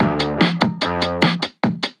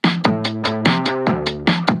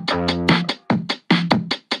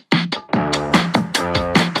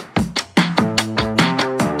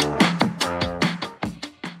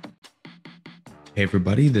Hey,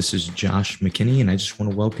 everybody, this is Josh McKinney, and I just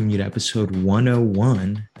want to welcome you to episode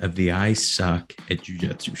 101 of the I Suck at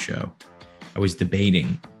Jiu-Jitsu show. I was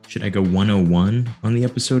debating, should I go 101 on the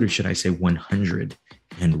episode or should I say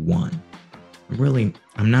 101?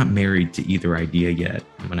 I'm not married to either idea yet.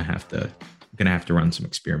 I'm gonna have to run some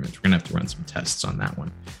experiments. We're gonna have to run some tests on that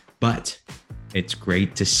one. But it's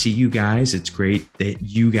great to see you guys. It's great that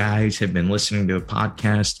you guys have been listening to a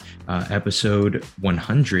podcast. Episode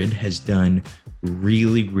 100 has done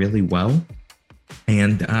really, really well.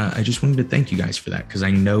 And I just wanted to thank you guys for that, because I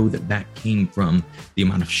know that came from the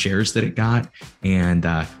amount of shares that it got, and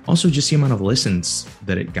also just the amount of listens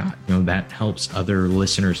that it got. You know, that helps other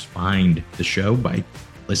listeners find the show by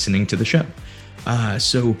listening to the show.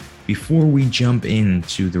 So before we jump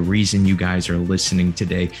into the reason you guys are listening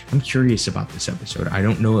today, I'm curious about this episode. I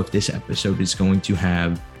don't know if this episode is going to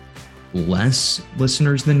have less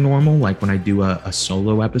listeners than normal, like when I do a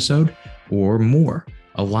solo episode, or more.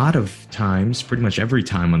 A lot of times, pretty much every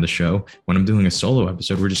time on the show, when I'm doing a solo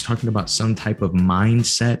episode, we're just talking about some type of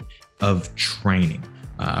mindset of training,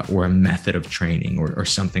 or a method of training or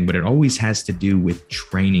something, but it always has to do with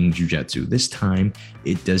training jiu-jitsu. This time,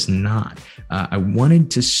 it does not. I wanted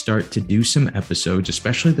to start to do some episodes,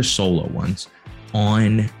 especially the solo ones,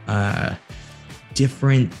 on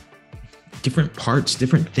different parts,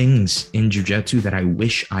 different things in jiu-jitsu that I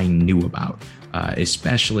wish I knew about,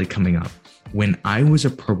 especially coming up. When I was a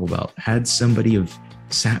purple belt, had somebody have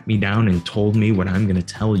sat me down and told me what I'm going to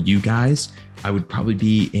tell you guys, I would probably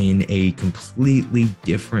be in a completely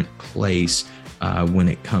different place when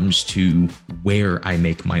it comes to where I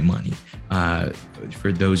make my money.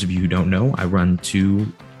 For those of you who don't know, I run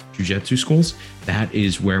 2 jiu-jitsu schools. That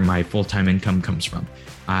is where my full-time income comes from.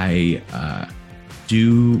 I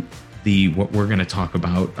do what we're going to talk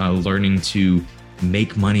about, learning to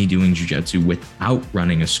make money doing jiu-jitsu without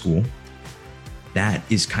running a school. That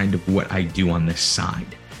is kind of what I do on this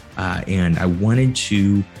side. And I wanted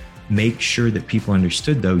to make sure that people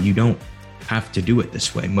understood, though, you don't have to do it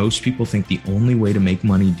this way. Most people think the only way to make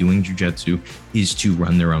money doing jiu-jitsu is to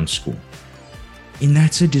run their own school. And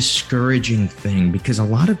that's a discouraging thing, because a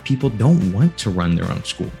lot of people don't want to run their own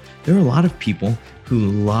school. There are a lot of people who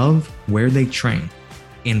love where they train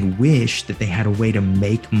and wish that they had a way to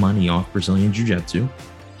make money off Brazilian jiu-jitsu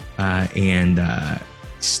and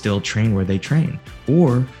still train where they train.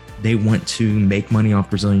 Or they want to make money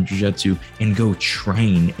off Brazilian jiu-jitsu and go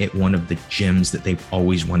train at one of the gyms that they've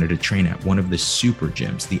always wanted to train at, one of the super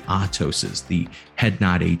gyms, the Atoses, the Head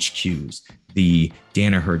Nod HQs, the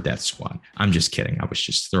Danaher Death Squad. I'm just kidding. I was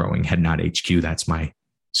just throwing Head Nod HQ. That's my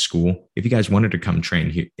school. If you guys wanted to come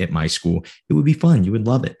train here at my school, it would be fun. You would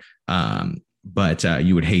love it. But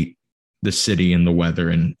you would hate the city and the weather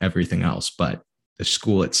and everything else. But the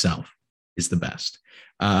school itself is the best.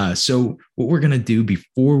 So what we're going to do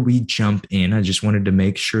before we jump in, I just wanted to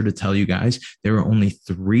make sure to tell you guys there are only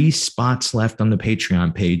 3 spots left on the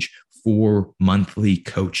Patreon page for monthly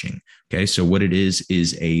coaching. Okay. So what it is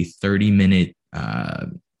a 30-minute,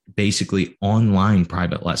 basically online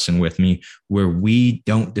private lesson with me, where we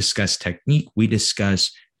don't discuss technique. We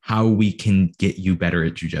discuss how we can get you better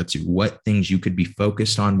at jiu-jitsu, what things you could be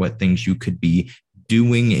focused on, what things you could be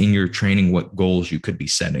doing in your training, what goals you could be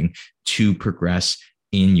setting to progress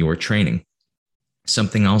in your training.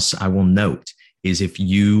 Something else I will note is, if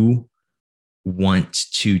you want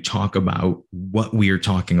to talk about what we are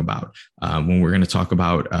talking about, when we're going to talk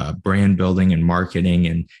about brand building and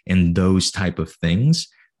marketing and those type of things,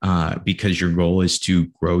 because your goal is to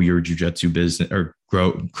grow your jiu-jitsu business, or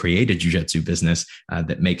create a jiu-jitsu business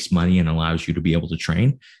that makes money and allows you to be able to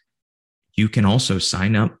train, you can also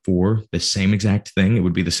sign up for the same exact thing. It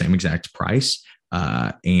would be the same exact price.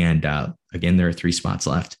 Again, there are 3 spots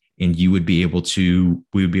left, and we would be able to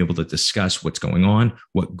discuss what's going on,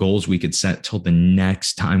 what goals we could set till the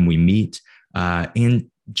next time we meet, and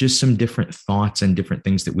just some different thoughts and different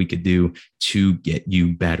things that we could do to get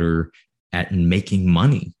you better at making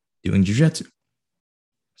money doing jiu-jitsu.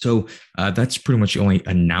 So that's pretty much the only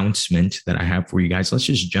announcement that I have for you guys. Let's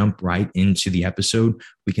just jump right into the episode.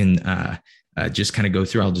 We can just kind of go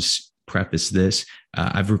through. I'll just preface this.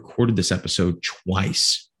 I've recorded this episode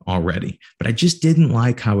twice already, but I just didn't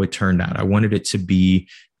like how it turned out. I wanted it to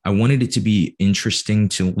be interesting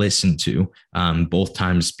to listen to. Both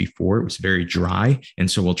times before, it was very dry. And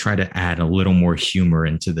so we'll try to add a little more humor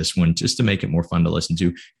into this one just to make it more fun to listen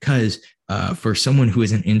to. Because for someone who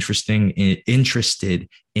isn't interested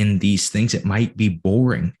in these things, it might be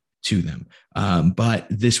boring to them. But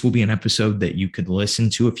this will be an episode that you could listen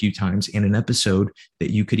to a few times, and an episode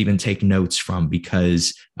that you could even take notes from,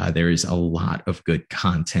 because there is a lot of good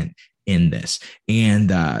content in this.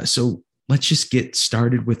 And so let's just get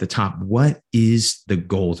started with the top. What is the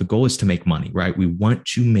goal? The goal is to make money, right? We want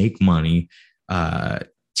to make money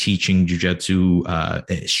teaching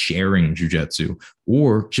jujitsu, sharing jujitsu,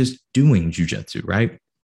 or just doing jujitsu, right?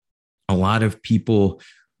 A lot of people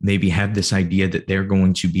maybe have this idea that they're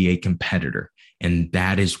going to be a competitor, and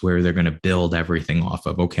that is where they're going to build everything off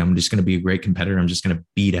of. Okay, I'm just going to be a great competitor. I'm just going to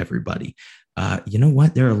beat everybody. You know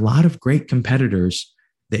what? There are a lot of great competitors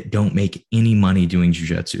that don't make any money doing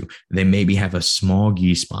jiu-jitsu. They maybe have a small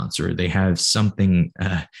gi sponsor. They have something,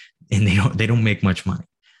 and they don't make much money.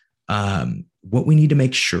 What we need to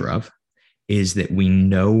make sure of is that we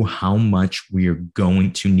know how much we are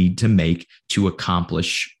going to need to make to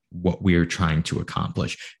accomplish what we are trying to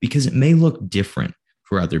accomplish, because it may look different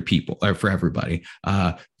for other people or for everybody.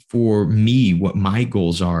 For me, what my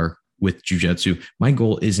goals are with jiu-jitsu, my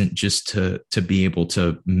goal isn't just to be able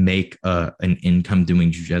to make an income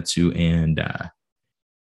doing jiu-jitsu and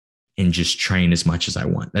just train as much as I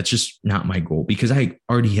want. That's just not my goal, because I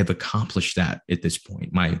already have accomplished that at this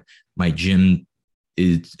point. My gym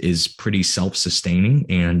is pretty self-sustaining,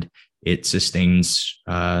 and it sustains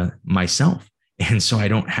myself. And so I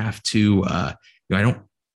don't have to, I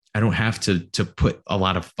don't have to put a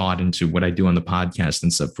lot of thought into what I do on the podcast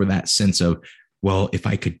and stuff, for that sense of, well, if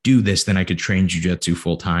I could do this, then I could train jiu-jitsu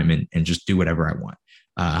full time and just do whatever I want.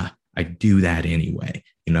 I do that anyway.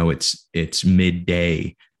 You know, it's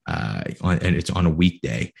midday and it's on a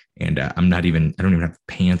weekday, and I don't even have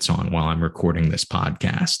pants on while I'm recording this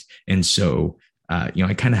podcast. And so,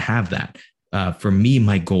 I kind of have that. For me,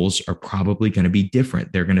 my goals are probably going to be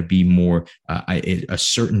different. They're going to be more a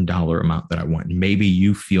certain dollar amount that I want. Maybe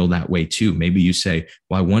you feel that way too. Maybe you say,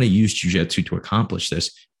 well, I want to use jiu-jitsu to accomplish this,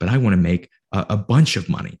 but I want to make a bunch of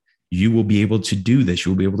money. You will be able to do this.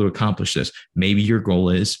 You will be able to accomplish this. Maybe your goal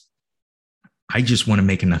is, I just want to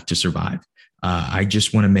make enough to survive. I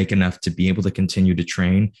just want to make enough to be able to continue to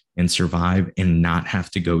train and survive and not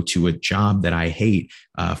have to go to a job that I hate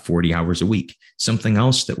 40 hours a week. Something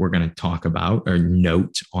else that we're going to talk about or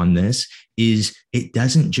note on this is it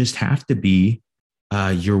doesn't just have to be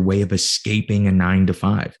your way of escaping a 9 to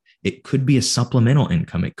 5. It could be a supplemental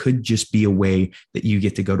income. It could just be a way that you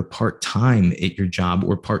get to go to part-time at your job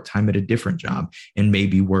or part-time at a different job and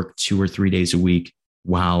maybe work 2 or 3 days a week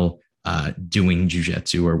while doing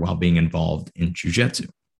jiu-jitsu or while being involved in jiu-jitsu.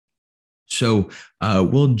 So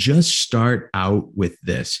we'll just start out with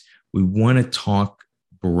this. We want to talk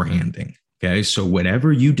branding. Okay. So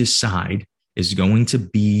whatever you decide is going to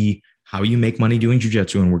be how you make money doing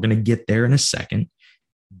jiu-jitsu, and we're going to get there in a second,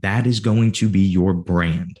 that is going to be your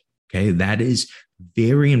brand. Okay. That is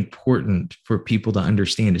very important for people to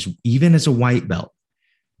understand, is even as a white belt,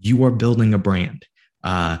 you are building a brand.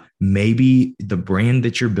 Maybe the brand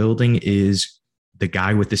that you're building is the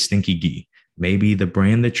guy with the stinky gi. Maybe the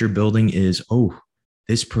brand that you're building is, oh,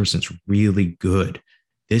 this person's really good.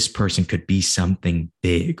 This person could be something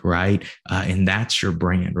big, right? And that's your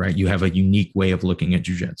brand, right? You have a unique way of looking at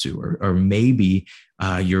jiu-jitsu, or maybe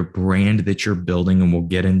your brand that you're building, and we'll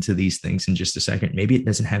get into these things in just a second. Maybe it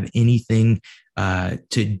doesn't have anything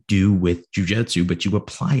to do with jiu-jitsu, but you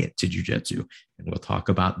apply it to jiu-jitsu. And we'll talk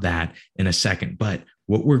about that in a second. But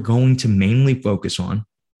what we're going to mainly focus on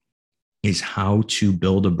is how to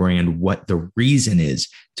build a brand, what the reason is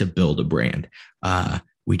to build a brand.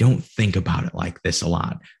 We don't think about it like this a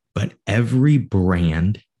lot, but every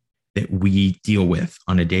brand that we deal with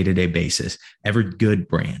on a day-to-day basis, every good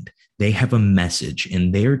brand, they have a message,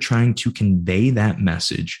 and they're trying to convey that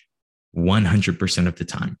message 100% of the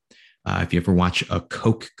time. If you ever watch a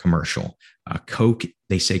Coke commercial, Coke,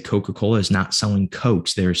 they say Coca-Cola is not selling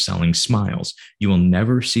Cokes, they're selling smiles. You will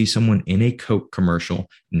never see someone in a Coke commercial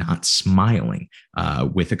not smiling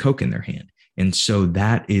with a Coke in their hand. And so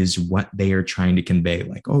that is what they are trying to convey.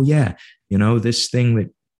 Like, oh yeah, this thing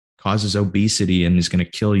that causes obesity and is going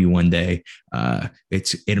to kill you one day,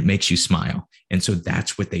 it makes you smile. And so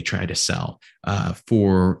that's what they try to sell.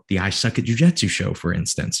 For the I Suck at Jiu-Jitsu show, for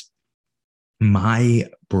instance, my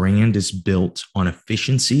brand is built on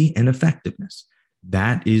efficiency and effectiveness.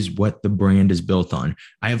 That is what the brand is built on.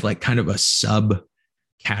 I have like kind of a sub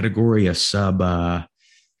category,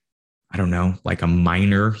 I don't know, like a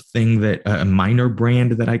minor thing, that a minor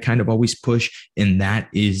brand that I kind of always push. And that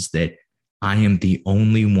is that I am the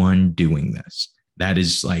only one doing this. That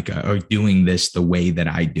is like, or doing this the way that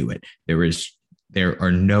I do it. There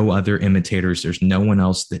are no other imitators. There's no one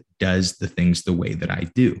else that does the things the way that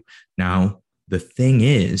I do. Now, the thing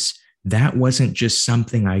is, that wasn't just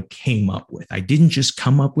something I came up with. I didn't just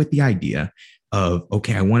come up with the idea of,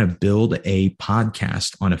 okay, I want to build a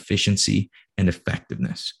podcast on efficiency and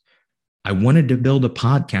effectiveness. I wanted to build a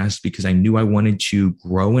podcast because I knew I wanted to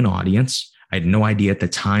grow an audience. I had no idea at the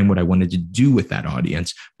time what I wanted to do with that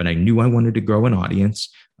audience, but I knew I wanted to grow an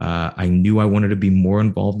audience. I knew I wanted to be more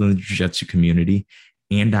involved in the jiu-jitsu community.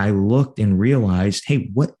 And I looked and realized,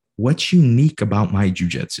 hey, what's unique about my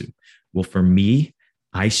jiu-jitsu? Well, for me,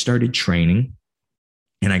 I started training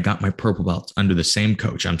and I got my purple belt under the same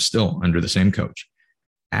coach. I'm still under the same coach.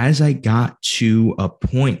 As I got to a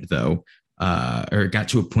point, though, got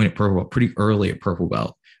to a point at purple belt, pretty early at purple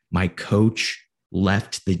belt, my coach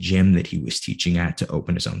left the gym that he was teaching at to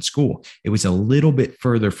open his own school. It was a little bit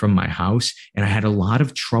further from my house, and I had a lot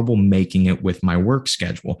of trouble making it with my work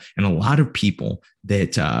schedule. And a lot of people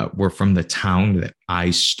that were from the town that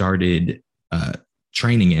I started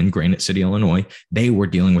training in, Granite City, Illinois, they were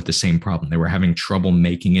dealing with the same problem. They were having trouble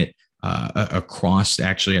making it across,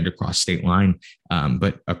 actually had to cross state line,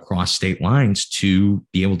 but across state lines to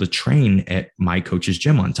be able to train at my coach's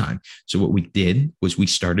gym on time. So what we did was we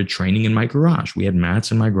started training in my garage. We had mats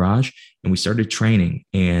in my garage and we started training.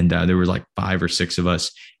 And there was like 5 or 6 of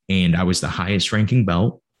us. And I was the highest ranking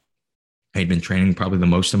belt. I had been training probably the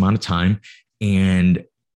most amount of time. And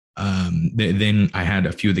then I had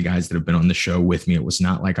a few of the guys that have been on the show with me. It was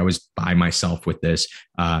not like I was by myself with this.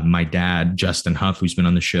 My dad, Justin Huff, who's been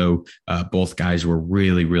on the show, both guys were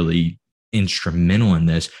really, really instrumental in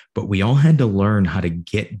this, but we all had to learn how to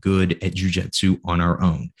get good at jiu-jitsu on our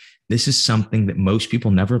own. This is something that most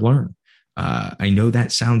people never learn. I know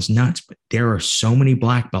that sounds nuts, but there are so many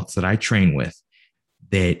black belts that I train with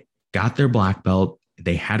that got their black belt.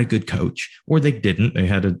 They had a good coach, or they didn't. They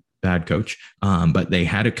had a bad coach, but they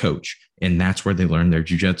had a coach, and that's where they learned their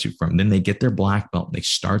jiu-jitsu from. Then they get their black belt, they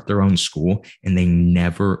start their own school, and they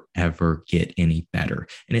never, ever get any better.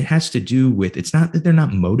 And it has to do with, it's not that they're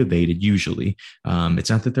not motivated usually.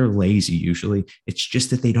 It's not that they're lazy usually. It's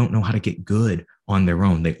just that they don't know how to get good on their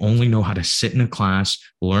own. They only know how to sit in a class,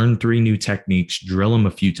 learn 3 new techniques, drill them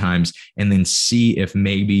a few times, and then see if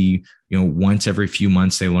maybe, once every few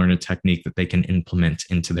months they learn a technique that they can implement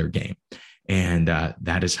into their game. And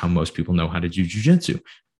that is how most people know how to do jiu-jitsu.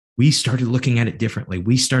 We started looking at it differently.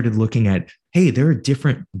 We started looking at, hey, there are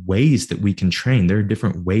different ways that we can train. There are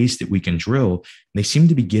different ways that we can drill. They seem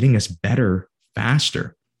to be getting us better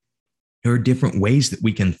faster. There are different ways that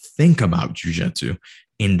we can think about jiu-jitsu,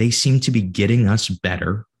 and they seem to be getting us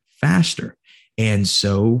better faster. And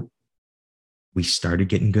so we started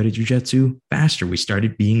getting good at jiu-jitsu faster. We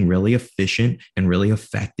started being really efficient and really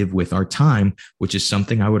effective with our time, which is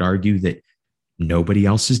something I would argue that nobody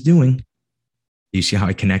else is doing. You see how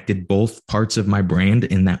I connected both parts of my brand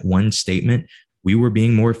in that one statement? We were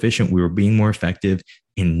being more efficient, we were being more effective,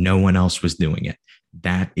 and no one else was doing it.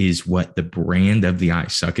 That is what the brand of the I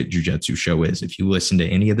Suck at Jiu-Jitsu show is. If you listen to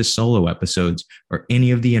any of the solo episodes or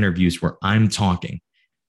any of the interviews where I'm talking,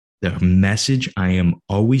 the message I am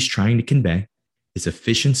always trying to convey is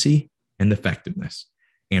efficiency and effectiveness.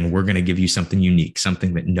 And we're going to give you something unique,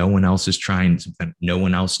 something that no one else is trying, something no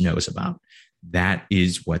one else knows about. That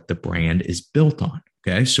is what the brand is built on.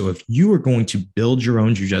 Okay. So if you are going to build your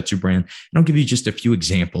own jiu-jitsu brand, and I'll give you just a few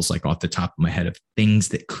examples, like off the top of my head, of things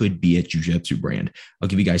that could be a jiu-jitsu brand. I'll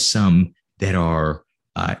give you guys some that are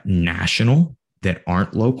national, that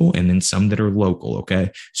aren't local, and then some that are local.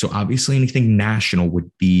 Okay. So obviously anything national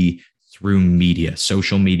would be through media,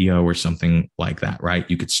 social media, or something like that, right?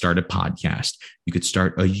 You could start a podcast. You could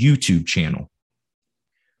start a YouTube channel.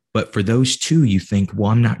 But for those two, you think,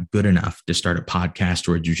 well, I'm not good enough to start a podcast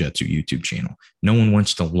or a jiu-jitsu YouTube channel. No one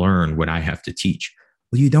wants to learn what I have to teach.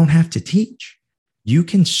 Well, you don't have to teach. You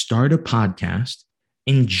can start a podcast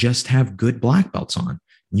and just have good black belts on.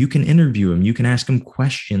 You can interview them. You can ask them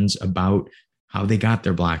questions about how they got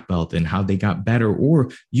their black belt and how they got better. Or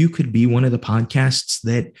you could be one of the podcasts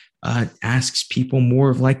that asks people more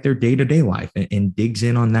of like their day-to-day life and digs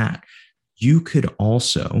in on that. You could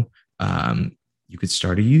also, you could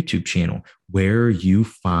start a YouTube channel where you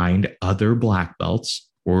find other black belts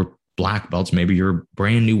or black belts. Maybe you're a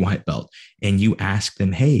brand new white belt, and you ask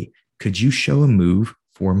them, hey, could you show a move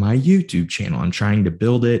for my YouTube channel? I'm trying to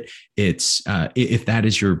build it. It's if that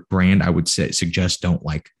is your brand, I would suggest don't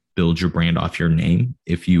build your brand off your name.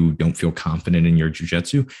 If you don't feel confident in your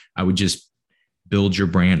jiu-jitsu, I would just build your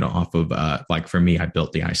brand off of, for me, I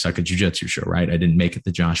built the I Suck at Jiu-Jitsu show, right? I didn't make it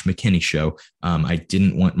the Josh McKinney show. I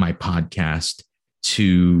didn't want my podcast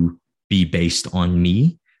to be based on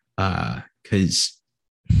me, because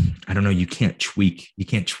I don't know, you can't tweak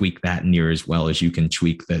that near as well as you can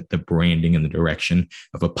tweak the branding and the direction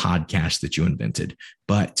of a podcast that you invented.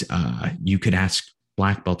 But you could ask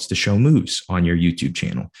black belts to show moves on your YouTube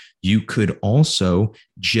channel. You could also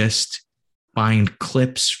just find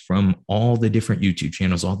clips from all the different YouTube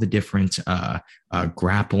channels, all the different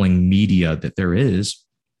grappling media that there is,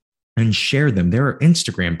 and share them. There are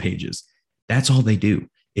Instagram pages. That's all they do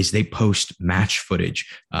is they post match footage.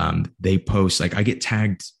 They post, like, I get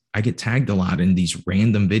tagged a lot in these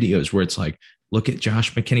random videos where it's like, look at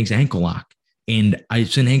Josh McKinney's ankle lock. And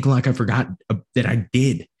it's an ankle lock I forgot that I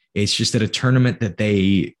did. It's just at a tournament that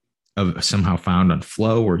they somehow found on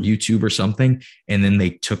Flow or YouTube or something. And then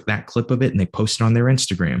they took that clip of it and they posted on their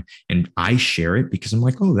Instagram. And I share it because I'm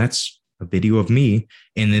like, oh, that's a video of me.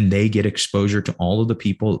 And then they get exposure to all of the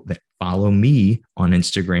people that follow me on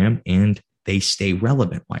Instagram, and they stay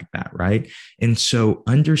relevant like that, right? And so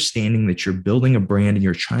understanding that you're building a brand and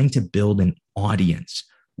you're trying to build an audience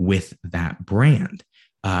with that brand.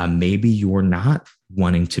 Maybe you're not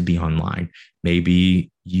wanting to be online.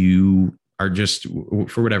 Maybe you are just,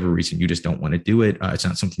 for whatever reason, you just don't want to do it. It's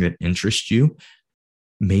not something that interests you.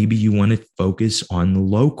 Maybe you want to focus on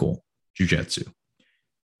local jiu-jitsu.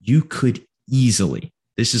 You could easily,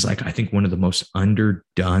 this is like, I think one of the most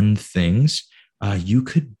underdone things. You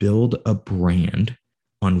could build a brand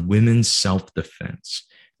on women's self-defense.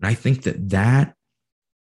 And I think I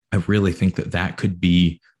really think that could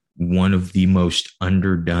be one of the most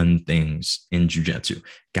underdone things in jiu-jitsu.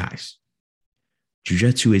 Guys,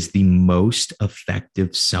 jiu-jitsu is the most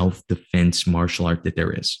effective self-defense martial art that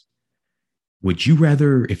there is. Would you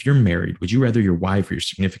rather, if you're married, would you rather your wife or your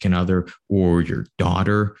significant other or your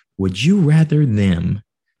daughter, would you rather them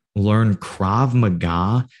learn Krav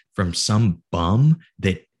Maga from some bum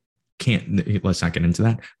that can't, let's not get into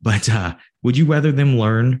that, but would you rather them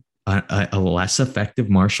learn a less effective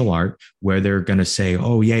martial art where they're going to say,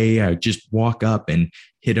 oh, yeah, just walk up and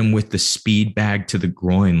hit him with the speed bag to the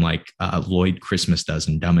groin like Lloyd Christmas does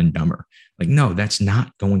in Dumb and Dumber? Like, no, that's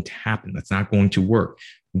not going to happen. That's not going to work.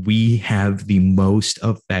 We have the most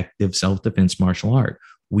effective self-defense martial art.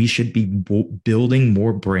 We should be building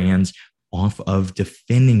more brands off of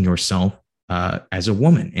defending yourself as a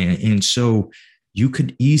woman. And so you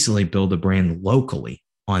could easily build a brand locally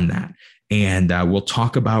on that. And we'll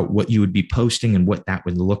talk about what you would be posting and what that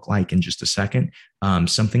would look like in just a second.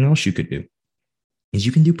 Something else you could do is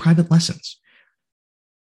you can do private lessons.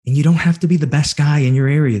 And you don't have to be the best guy in your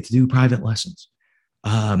area to do private lessons.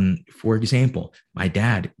 For example, my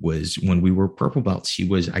dad was, when we were purple belts, he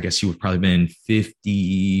was probably been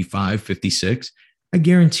 55, 56. I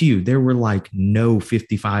guarantee you there were like no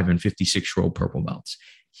 55 and 56-year-old purple belts.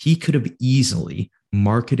 He could have easily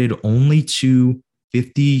marketed only to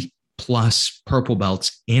 50 plus purple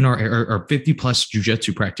belts in our area, or 50 plus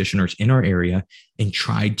jiu-jitsu practitioners in our area, and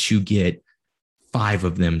tried to get 5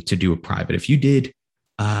 of them to do a private. If you did,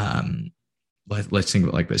 let's think of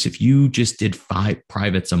it like this. If you just did 5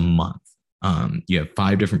 privates a month, you have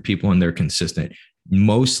 5 different and they're consistent.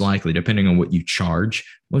 Most likely, depending on what you charge,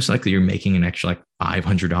 most likely you're making an extra like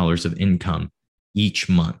 $500 of income each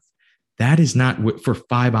month. That is not for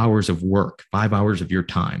 5 hours of work, 5 hours of your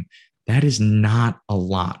time. That is not a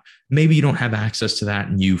lot. Maybe you don't have access to that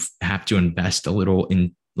and you have to invest a little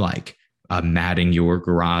in like matting your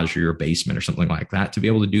garage or your basement or something like that to be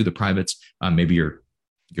able to do the privates. Maybe your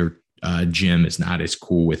gym is not as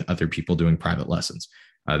cool with other people doing private lessons.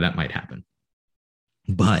 That might happen.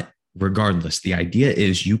 But regardless, the idea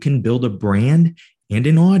is you can build a brand and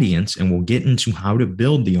an audience, and we'll get into how to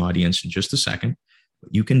build the audience in just a second.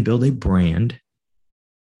 But you can build a brand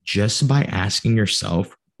just by asking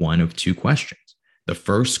yourself one of 2 questions. The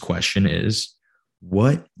first question is,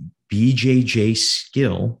 what BJJ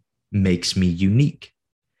skill makes me unique?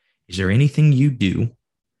 Is there anything you do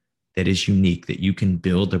that is unique that you can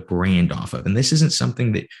build a brand off of? And this isn't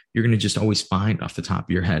something that you're going to just always find off the top of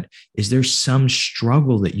your head. Is there some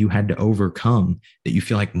struggle that you had to overcome that you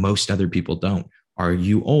feel like most other people don't? Are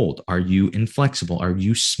you old? Are you inflexible? Are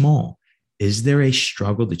you small? Is there a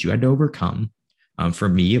struggle that you had to overcome? For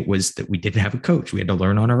me, it was that we didn't have a coach. We had to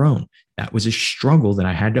learn on our own. That was a struggle that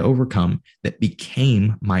I had to overcome that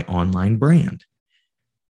became my online brand.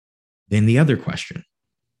 Then the other question,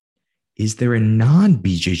 is there a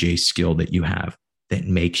non-BJJ skill that you have that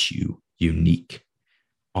makes you unique?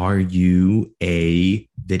 Are you a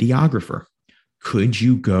videographer? Could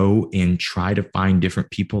you go and try to find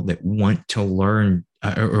different people that want to learn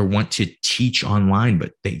or want to teach online,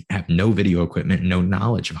 but they have no video equipment, no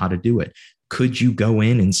knowledge of how to do it? Could you go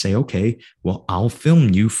in and say, okay, well, I'll film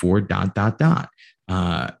you for ...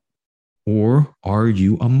 Or are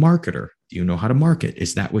you a marketer? Do you know how to market?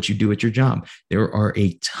 Is that what you do at your job? There are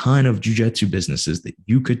a ton of jiu-jitsu businesses that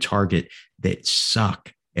you could target that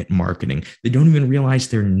suck at marketing. They don't even realize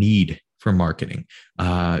their need for marketing.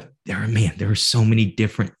 There are so many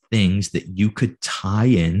different things that you could tie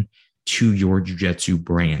in to your jiu-jitsu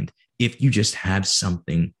brand. If you just have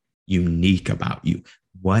something unique about you,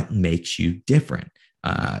 what makes you different?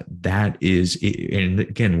 That is, and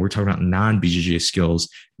again, we're talking about non-BJJ skills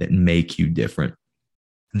that make you different.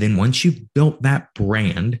 Then once you've built that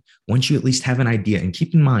brand, once you at least have an idea, and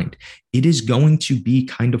keep in mind, it is going to be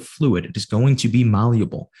kind of fluid. It is going to be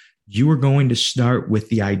malleable. You are going to start with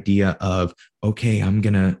the idea of, okay, I'm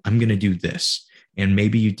gonna do this. And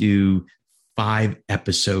maybe you do 5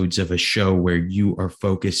 episodes of a show where you are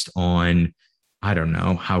focused on, I don't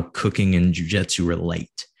know, how cooking and jiu-jitsu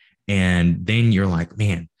relate. And then you're like,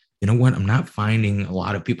 man, you know what? I'm not finding a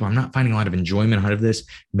lot of enjoyment out of this.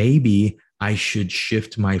 Maybe I should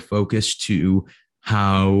shift my focus to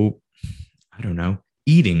how, I don't know,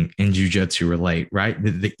 eating and jiu-jitsu relate, right?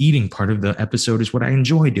 The eating part of the episode is what I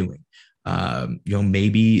enjoy doing.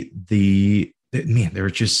 Maybe there are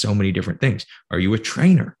just so many different things. Are you a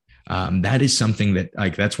trainer? That is something that,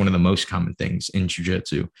 like, that's one of the most common things in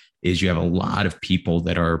jiu-jitsu is you have a lot of people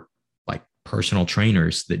that are like personal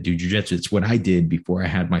trainers that do jiu-jitsu. It's what I did before I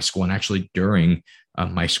had my school, and actually during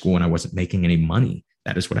my school when I wasn't making any money.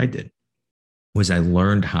 That is what I did. Was I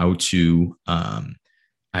learned how to,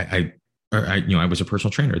 I was a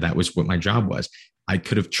personal trainer. That was what my job was. I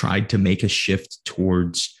could have tried to make a shift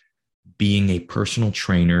towards being a personal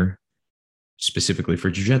trainer specifically for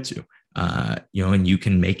jiu-jitsu, and you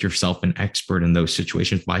can make yourself an expert in those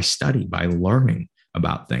situations by study, by learning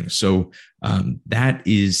about things. So that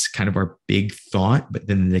is kind of our big thought. But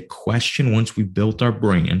then the question, once we built our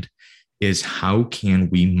brand, is how can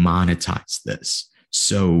we monetize this?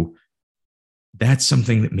 So that's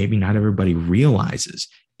something that maybe not everybody realizes,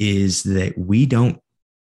 is that we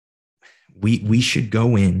should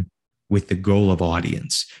go in with the goal of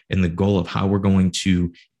audience and the goal of how we're going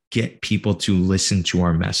to get people to listen to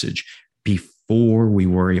our message before we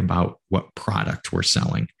worry about what product we're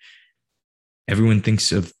selling. Everyone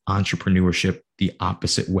thinks of entrepreneurship the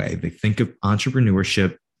opposite way. They think of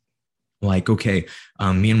entrepreneurship like, okay,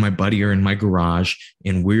 me and my buddy are in my garage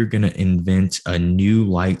and we're going to invent a new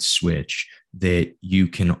light switch that you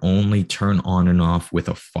can only turn on and off with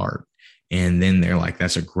a fart. And then they're like,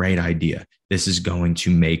 that's a great idea. This is going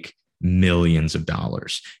to make millions of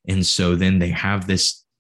dollars. And so then they have this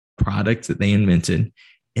product that they invented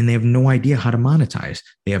and they have no idea how to monetize.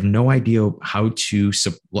 They have no idea how to,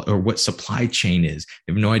 or what supply chain is.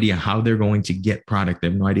 They have no idea how they're going to get product. They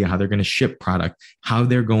have no idea how they're going to ship product, how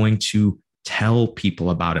they're going to tell people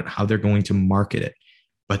about it, how they're going to market it.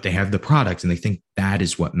 But they have the product and they think that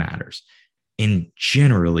is what matters. And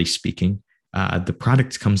generally speaking, the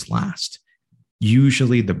product comes last.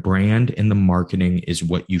 Usually the brand and the marketing is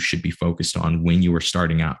what you should be focused on when you are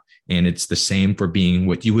starting out. And it's the same for being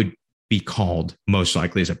what you would be called most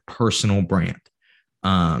likely as a personal brand.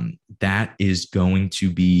 That is going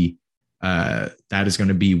to be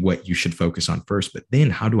what you should focus on first. But then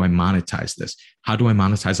how do I monetize this? How do I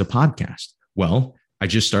monetize a podcast? Well, I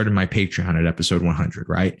just started my Patreon at episode 100,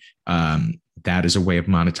 right? That is a way of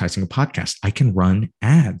monetizing a podcast. I can run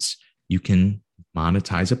ads. You can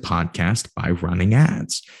monetize a podcast by running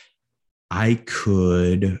ads.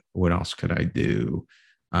 What else could I do?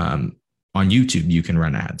 On YouTube, you can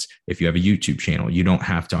run ads. If you have a YouTube channel, you don't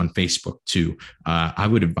have to on Facebook too. I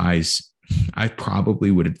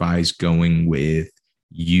probably would advise going with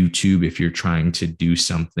YouTube if you're trying to do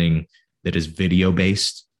something that is video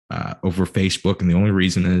based over Facebook. And the only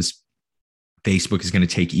reason is Facebook is going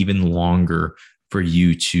to take even longer for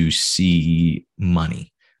you to see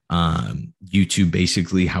money. YouTube,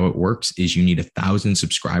 basically how it works is you need 1,000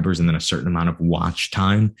 subscribers and then a certain amount of watch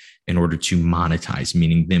time in order to monetize,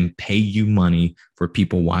 meaning them pay you money for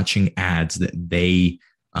people watching ads that they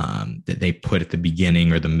put at the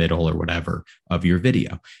beginning or the middle or whatever of your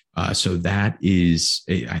video. So that is,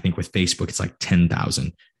 I think with Facebook, it's like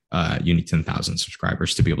 10,000. You need 10,000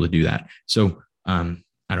 subscribers to be able to do that. So I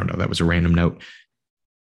don't know. That was a random note.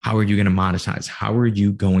 How are you going to monetize? How are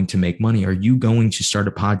you going to make money? Are you going to start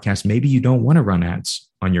a podcast? Maybe you don't want to run ads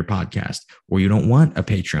on your podcast, or you don't want a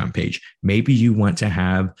Patreon page. Maybe you want to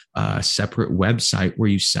have a separate website where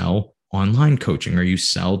you sell online coaching or you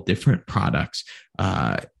sell different products.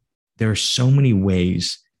 There are so many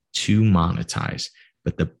ways to monetize,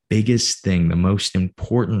 but the biggest thing, the most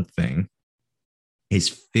important thing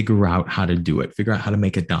is figure out how to do it. Figure out how to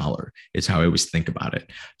make $1 is how I always think about it.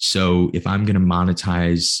 So if I'm going to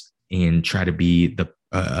monetize and try to be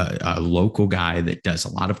a local guy that does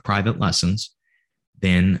a lot of private lessons,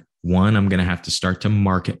 then one, I'm going to have to start to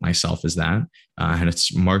market myself as that. I'm going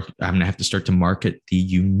to have to start to market the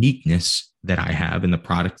uniqueness that I have in the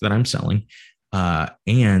product that I'm selling.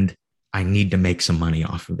 And I need to make some money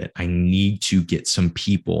off of it. I need to get some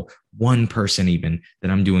people, one person even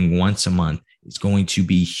that I'm doing once a month is going to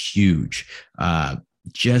be huge.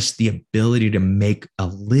 Just the ability to make a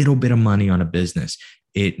little bit of money on a business.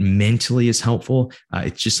 It mentally is helpful.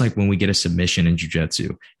 It's just like when we get a submission in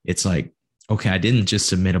jiu-jitsu, it's like, okay, I didn't just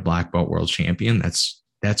submit a black belt world champion.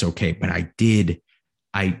 That's okay. But I did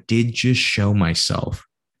just show myself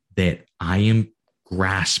that I am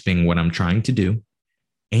grasping what I'm trying to do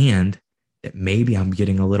and that maybe I'm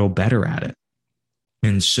getting a little better at it.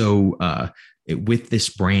 And so with this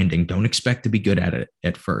branding, don't expect to be good at it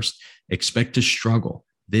at first. Expect to struggle.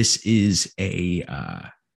 This is a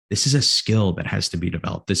skill that has to be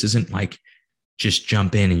developed. This isn't like just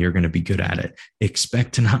jump in and you're going to be good at it.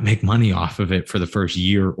 Expect to not make money off of it for the first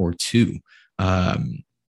year or two.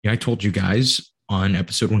 I told you guys on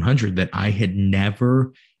episode 100 that I had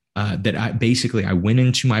never, I went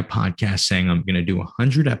into my podcast saying I'm going to do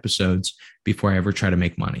 100 episodes before I ever try to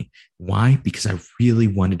make money. Why? Because I really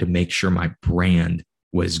wanted to make sure my brand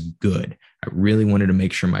was good. I really wanted to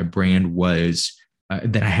make sure my brand was,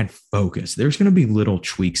 that I had focus. There's going to be little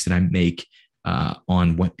tweaks that I make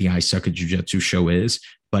on what the I Suck at Jiu-Jitsu show is.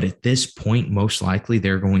 But at this point, most likely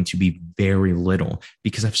they're going to be very little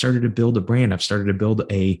because I've started to build a brand. I've started to build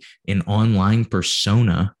an online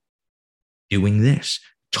persona doing this,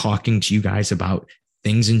 talking to you guys about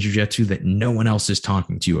things in jiu-jitsu that no one else is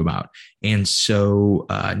talking to you about. And so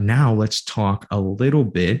now let's talk a little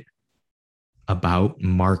bit about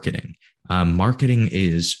marketing. Marketing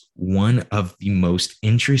is one of the most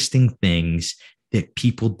interesting things that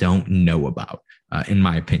people don't know about, in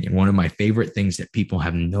my opinion. One of my favorite things that people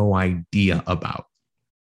have no idea about.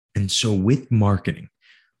 And so with marketing,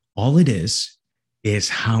 all it is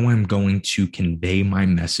how I'm going to convey my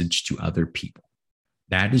message to other people.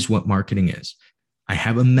 That is what marketing is. I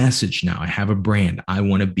have a message now. I have a brand. I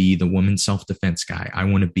want to be the women's self-defense guy. I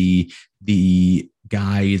want to be the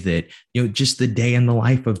guy that, just the day in the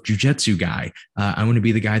life of jiu-jitsu guy. I want to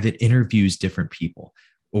be the guy that interviews different people,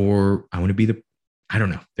 or I want to be I don't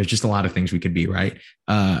know. There's just a lot of things we could be, right?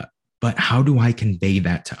 But how do I convey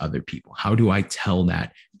that to other people? How do I tell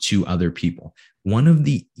that to other people? One of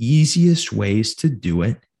the easiest ways to do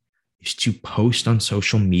it is to post on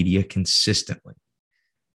social media consistently.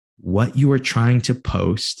 What you are trying to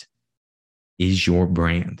post is your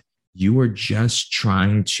brand. You are just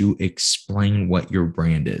trying to explain what your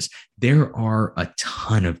brand is. There are a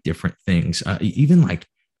ton of different things, even like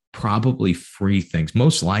probably free things,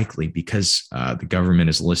 most likely because the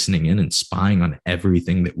government is listening in and spying on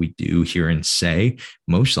everything that we do, hear, and say.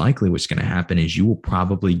 Most likely what's going to happen is you will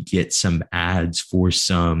probably get some ads for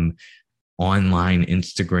some online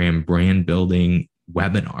Instagram brand building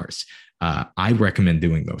webinars. I recommend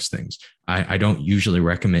doing those things. I don't usually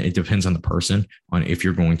recommend, it depends on the person on if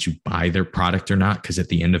you're going to buy their product or not, because at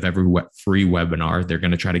the end of every free webinar, they're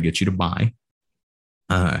going to try to get you to buy.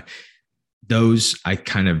 Those I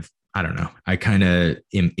kind of am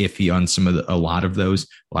iffy on a lot of those.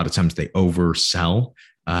 A lot of times they oversell,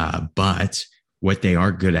 but what they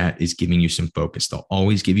are good at is giving you some focus. They'll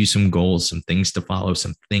always give you some goals, some things to follow,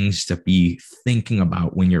 some things to be thinking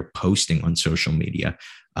about when you're posting on social media.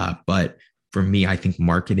 But for me, I think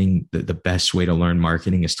marketing, the best way to learn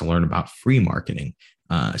marketing is to learn about free marketing.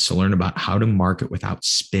 So learn about how to market without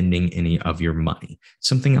spending any of your money.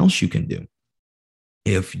 Something else you can do.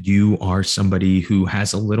 If you are somebody who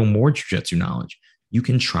has a little more jiu-jitsu knowledge, you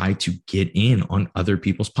can try to get in on other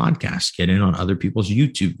people's podcasts, get in on other people's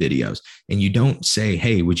YouTube videos. And you don't say,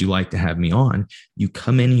 hey, would you like to have me on? You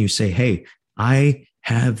come in and you say, hey, I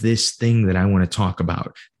have this thing that I want to talk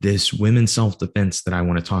about, this women's self-defense that I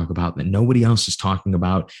want to talk about that nobody else is talking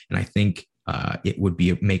about. And I think it would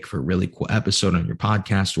make for a really cool episode on your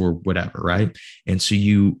podcast or whatever, right? And so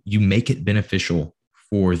you make it beneficial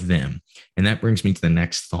for them. And that brings me to the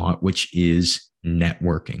next thought, which is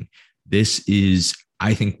networking. This is,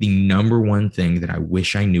 I think, the number one thing that I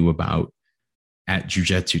wish I knew about at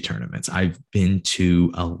jiu-jitsu tournaments. I've been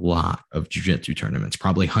to a lot of jiu-jitsu tournaments,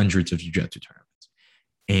 probably hundreds of jiu-jitsu tournaments.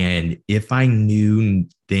 And if I knew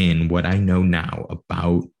then what I know now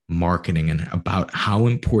about marketing and about how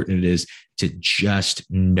important it is to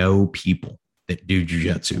just know people that do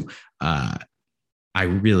jiu-jitsu, I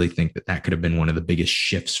really think that could have been one of the biggest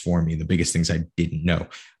shifts for me, the biggest things I didn't know.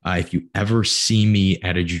 If you ever see me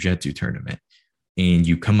at a jiu-jitsu tournament and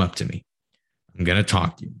you come up to me, I'm going to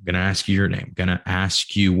talk to you. I'm going to ask you your name. I'm going to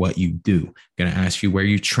ask you what you do. I'm going to ask you where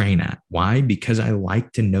you train at. Why? Because I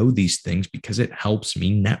like to know these things because it helps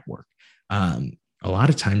me network. A lot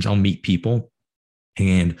of times I'll meet people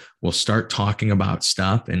and we'll start talking about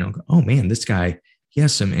stuff and I'll go, oh man, this guy, he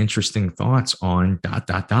has some interesting thoughts on dot,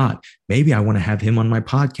 dot, dot. Maybe I want to have him on my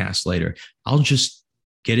podcast later. I'll just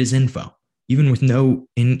get his info, even with no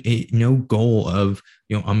goal of,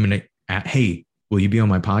 I'm going to, hey, will you be on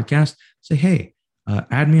my podcast? Say, hey,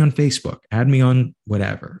 add me on Facebook, add me on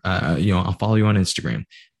whatever. I'll follow you on Instagram.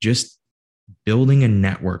 Just building a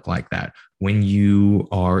network like that.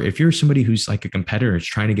 If you're somebody who's like a competitor is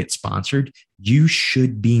trying to get sponsored, you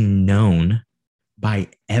should be known by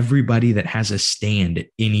everybody that has a stand at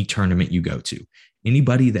any tournament you go to.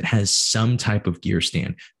 Anybody that has some type of gear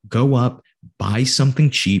stand, go up, buy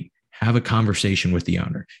something cheap, have a conversation with the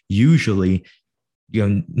owner. Usually,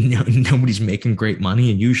 nobody's making great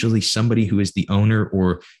money, and usually somebody who is the owner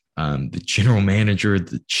or the general manager,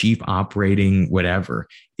 the chief operating, whatever,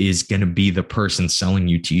 is going to be the person selling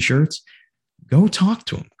you t-shirts. Go talk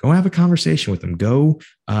to them. Go have a conversation with them. Go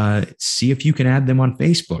see if you can add them on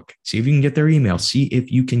Facebook. See if you can get their email. See if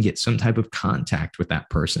you can get some type of contact with that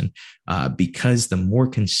person. Because the more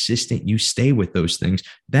consistent you stay with those things,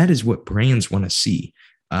 that is what brands want to see.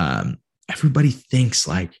 Everybody thinks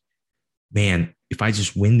like, man, if I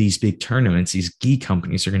just win these big tournaments, these gi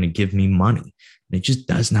companies are going to give me money. And it just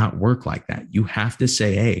does not work like that. You have to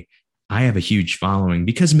say, hey, I have a huge following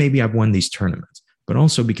because maybe I've won these tournaments, but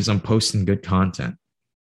also because I'm posting good content.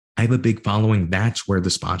 I have a big following. That's where the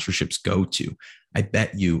sponsorships go to. I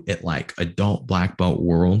bet you at like adult black belt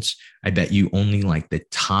worlds, I bet you only like the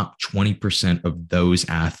top 20% of those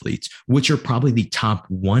athletes, which are probably the top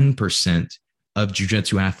 1% of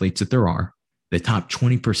jiu-jitsu athletes that there are. The top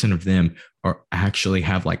 20% of them are actually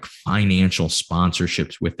have like financial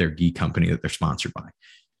sponsorships with their gi company that they're sponsored by.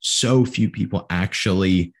 So few people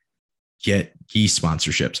actually get gi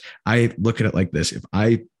sponsorships. I look at it like this. If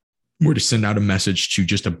I were to send out a message to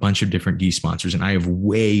just a bunch of different gi sponsors, and I have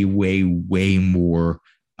way, way, way more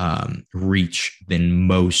reach than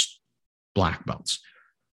most black belts,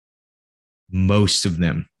 most of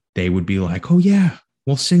them, they would be like, oh yeah,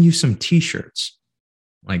 we'll send you some t-shirts.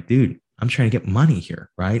 Like, dude, I'm trying to get money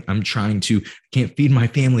here, right? Can't feed my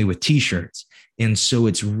family with t-shirts. And so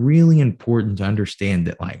it's really important to understand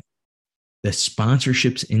that like the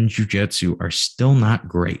sponsorships in jiu-jitsu are still not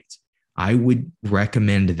great. I would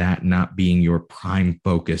recommend that not being your prime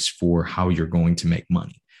focus for how you're going to make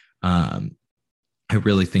money. I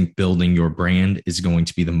really think building your brand is going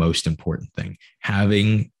to be the most important thing.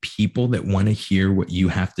 Having people that want to hear what you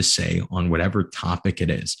have to say on whatever topic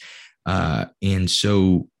it is. And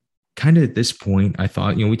so kind of at this point, I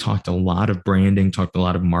thought, we talked a lot of branding, talked a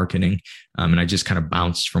lot of marketing, and I just kind of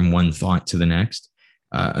bounced from one thought to the next.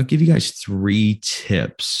 I'll give you guys 3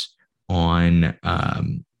 tips on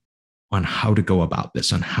how to go about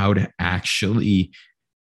this, on how to actually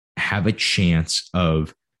have a chance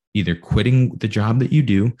of either quitting the job that you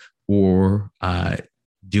do or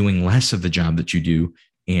doing less of the job that you do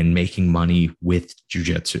and making money with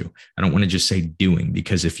jiu-jitsu. I don't want to just say doing,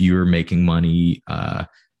 because if you're making money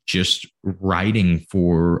just writing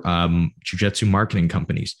for jiu-jitsu marketing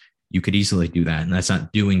companies, you could easily do that. And that's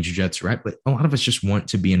not doing jiu-jitsu, right? But a lot of us just want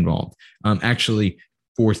to be involved. Actually,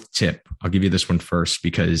 4th tip, I'll give you this one first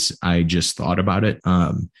because I just thought about it.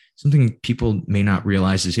 Something people may not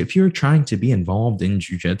realize is if you're trying to be involved in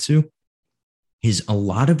jiu-jitsu, is a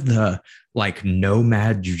lot of the like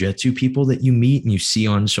nomad jiu-jitsu people that you meet and you see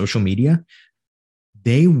on social media,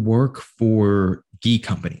 they work for gi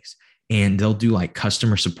companies and they'll do like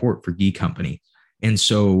customer support for gi company. And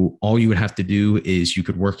so all you would have to do is you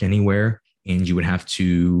could work anywhere and you would have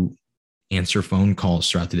to answer phone calls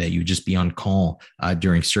throughout the day. You would just be on call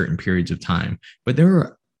during certain periods of time. But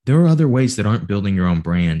there are other ways that aren't building your own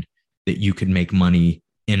brand that you could make money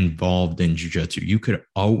involved in jiu-jitsu. You could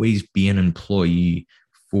always be an employee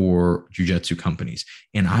for jiu-jitsu companies.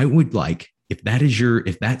 And I would like, if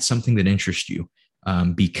that's something that interests you,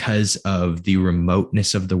 because of the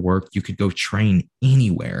remoteness of the work, you could go train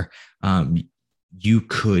anywhere. You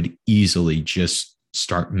could easily just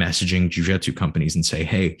start messaging jiu-jitsu companies and say,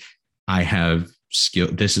 hey, I have skill.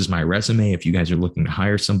 This is my resume. If you guys are looking to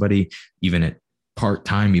hire somebody, even at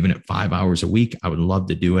part-time, even at 5 hours a week, I would love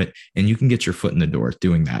to do it. And you can get your foot in the door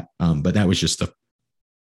doing that. But that was just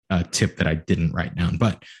a tip that I didn't write down.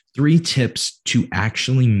 But 3 tips to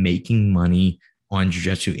actually making money on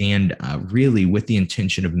jiu-jitsu, and really with the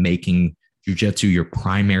intention of making jiu-jitsu your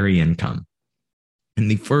primary income.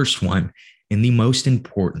 And the first one, and the most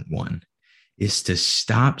important one, is to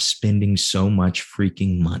stop spending so much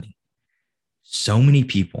freaking money. So many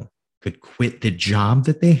people could quit the job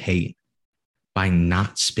that they hate by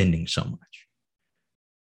not spending so much.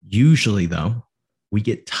 Usually, though, we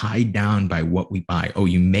get tied down by what we buy. Oh,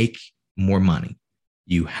 you make more money.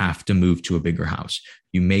 you have to move to a bigger house.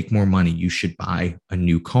 You make more money, you should buy a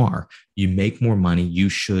new car. You make more money, you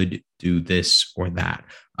should do this or that.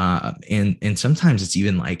 And sometimes it's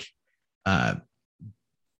even like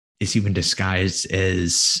it's even disguised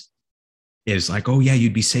as like, oh yeah,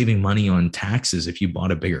 you'd be saving money on taxes if you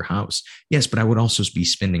bought a bigger house. Yes, but I would also be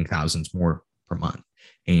spending thousands more per month,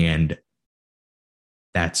 and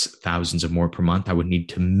that's thousands of more per month I would need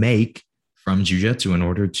to make from jiu-jitsu in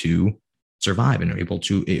order to survive and able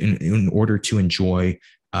to in order to enjoy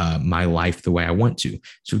my life the way I want to.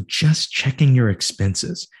 So just checking your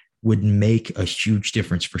expenses would make a huge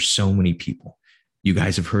difference for so many people. You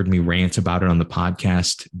guys have heard me rant about it on the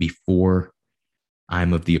podcast before.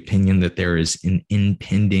 I'm of the opinion that there is an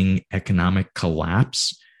impending economic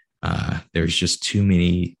collapse. There's just too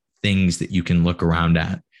many things that you can look around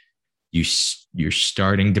at. You're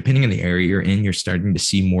starting, depending on the area you're in, you're starting to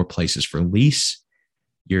see more places for lease.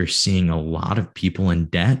 You're seeing a lot of people in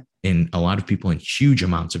debt and a lot of people in huge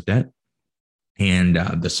amounts of debt. And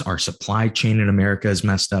our supply chain in America is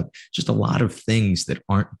messed up. Just a lot of things that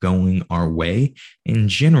aren't going our way. And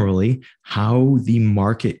generally, how the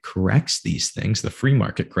market corrects these things, the free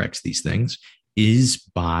market corrects these things, is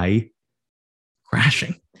by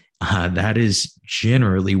crashing. That is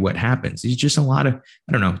generally what happens. It's just a lot of,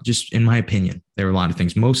 I don't know, just in my opinion, there are a lot of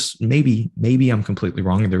things. Maybe I'm completely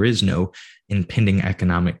wrong. There is no impending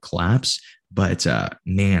economic collapse, but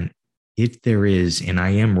man, if there is, and I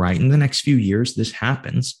am right, in the next few years, this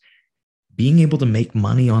happens, being able to make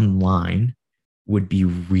money online would be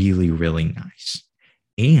really, really nice.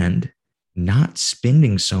 And not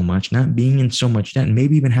spending so much, not being in so much debt, and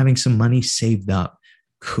maybe even having some money saved up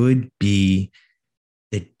could be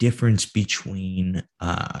the difference between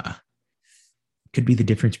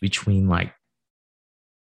like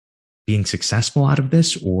being successful out of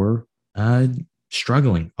this or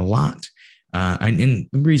struggling a lot. And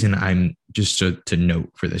the reason I'm just to note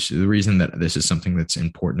for this, the reason that this is something that's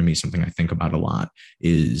important to me, something I think about a lot,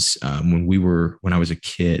 is when I was a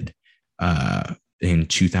kid in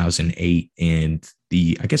 2008, and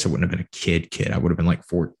I guess I wouldn't have been a kid. I would have been like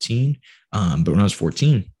 14. But when I was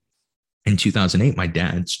 14 in 2008, my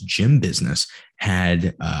dad's gym business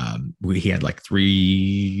had he had like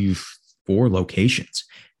 3-4 locations,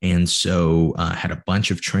 and so had a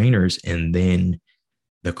bunch of trainers, and then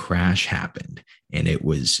the crash happened, and it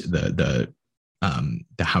was the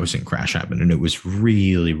housing crash happened, and it was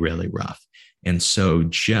really, really rough. And so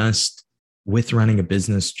just with running a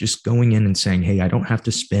business, just going in and saying, hey, I don't have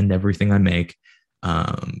to spend everything I make.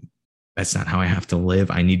 That's not how I have to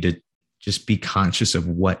live. I need to just be conscious of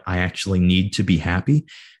what I actually need to be happy.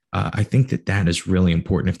 I think that is really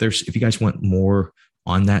important. If you guys want more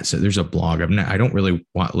on that, so there's a blog. I don't really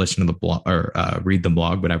want to listen to the blog or read the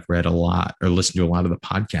blog, but I've read a lot or listened to a lot of the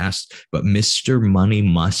podcasts. But Mr. Money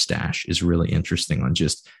Mustache is really interesting on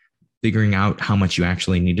just figuring out how much you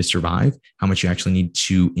actually need to survive, how much you actually need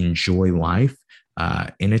to enjoy life.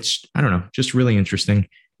 And it's, I don't know, just really interesting.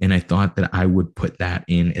 And I thought that I would put that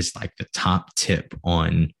in as like the top tip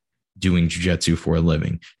on doing jiu-jitsu for a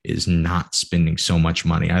living, is not spending so much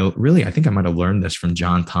money. I think I might have learned this from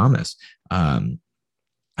John Thomas.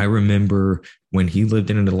 I remember when he lived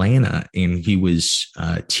in Atlanta and he was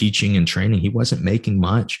teaching and training, he wasn't making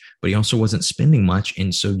much, but he also wasn't spending much.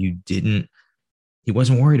 And so he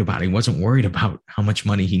wasn't worried about it. He wasn't worried about how much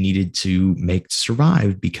money he needed to make to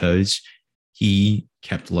survive, because he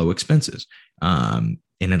kept low expenses. And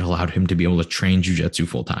it allowed him to be able to train jiu-jitsu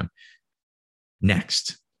full time.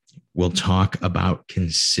 Next, we'll talk about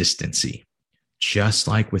consistency. Just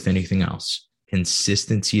like with anything else,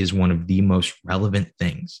 consistency is one of the most relevant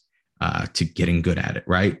things to getting good at it,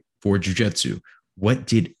 right? For jiu-jitsu, what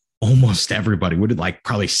did like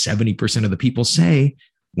probably 70% of the people say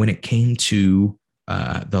when it came to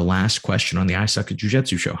the last question on the I Suck at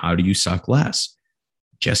Jiu-Jitsu show? How do you suck less?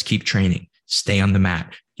 Just keep training, stay on the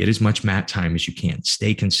mat, get as much mat time as you can,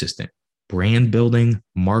 stay consistent. Brand building,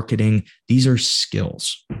 marketing, these are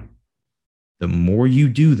skills. The more you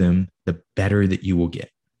do them, the better that you will get.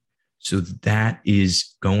 So that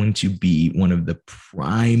is going to be one of the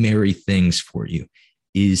primary things for you,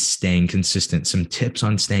 is staying consistent. Some tips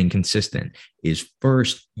on staying consistent is,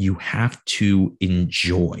 first, you have to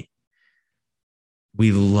enjoy.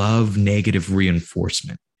 We love negative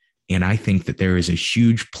reinforcement. And I think that there is a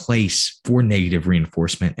huge place for negative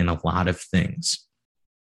reinforcement in a lot of things.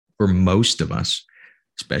 For most of us,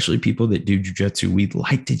 especially people that do jiu-jitsu, we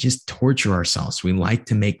like to just torture ourselves. We like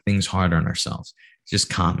to make things hard on ourselves. It's just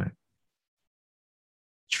common.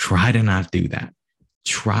 Try to not do that.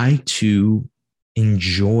 Try to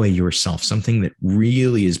enjoy yourself. Something that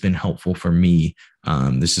really has been helpful for me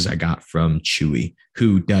I got from Chewy,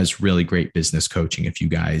 who does really great business coaching. If you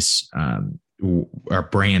guys are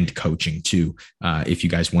brand coaching too, if you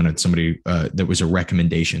guys wanted somebody that was a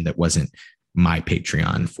recommendation that wasn't my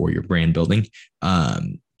Patreon for your brand building,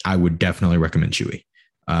 I would definitely recommend Chewy.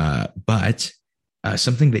 But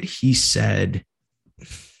something that he said,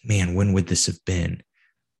 man, when would this have been?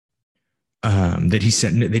 That he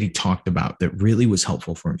said, that he talked about, that really was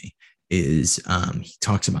helpful for me, is he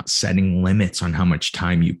talks about setting limits on how much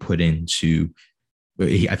time you put into.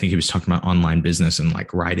 I think he was talking about online business and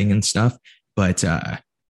like writing and stuff, but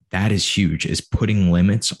that is huge, is putting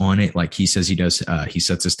limits on it. Like he says he does, he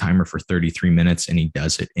sets his timer for 33 minutes and he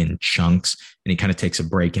does it in chunks, and he kind of takes a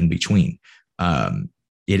break in between.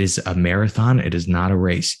 It is a marathon. It is not a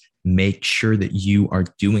race. Make sure that you are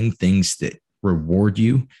doing things that reward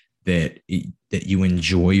you, that you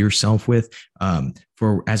enjoy yourself with.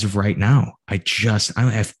 For as of right now, I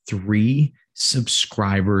have 3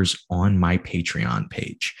 subscribers on my Patreon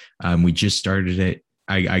page. We just started it.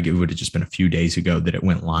 It would have just been a few days ago that it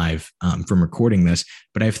went live from recording this,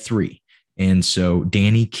 but I have 3. And so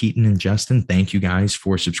Danny, Keaton, and Justin, thank you guys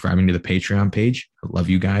for subscribing to the Patreon page. I love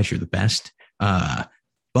you guys. You're the best.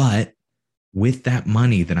 But with that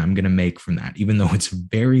money that I'm going to make from that, even though it's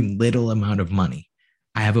very little amount of money,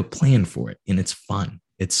 I have a plan for it, and it's fun.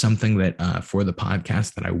 It's something that for the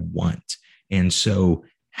podcast that I want. And so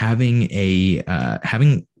having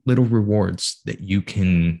little rewards that you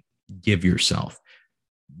can give yourself.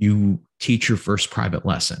 You teach your first private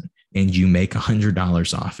lesson and you make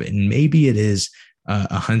 $100 off it. And maybe it is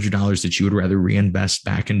 $100 that you would rather reinvest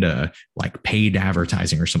back into like paid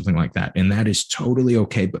advertising or something like that. And that is totally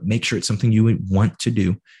okay, but make sure it's something you would want to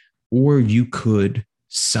do. Or you could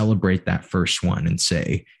celebrate that first one and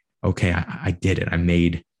say, okay, I did it. I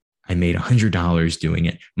made $100 doing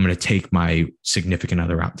it. I'm going to take my significant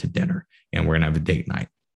other out to dinner and we're going to have a date night.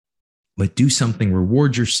 But do something,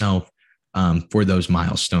 reward yourself for those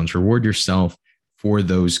milestones, reward yourself for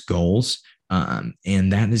those goals.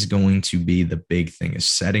 And that is going to be the big thing, is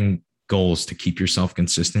setting goals to keep yourself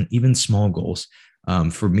consistent, even small goals.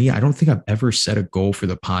 For me, I don't think I've ever set a goal for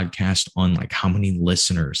the podcast on like how many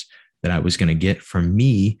listeners that I was going to get. For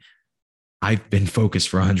me, I've been focused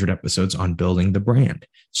for 100 episodes on building the brand.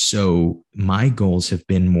 So my goals have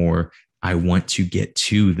been more, I want to get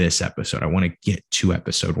to this episode. I want to get to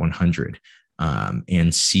episode 100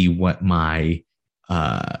 and see what my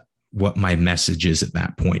message is at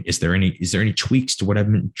that point. Is there any tweaks to what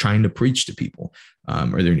I've been trying to preach to people?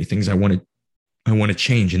 Are there any things I want to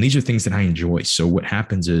change? And these are things that I enjoy. So what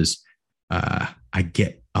happens is I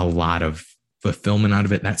get a lot of fulfillment out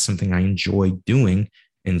of it. That's something I enjoy doing.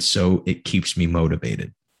 And so it keeps me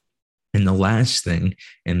motivated. And the last thing,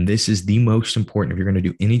 and this is the most important if you're going to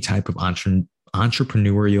do any type of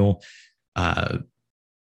entrepreneurial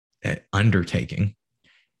undertaking,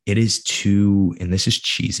 it is to, and this is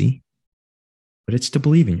cheesy, but it's to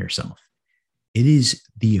believe in yourself. It is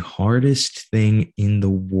the hardest thing in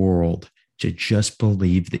the world to just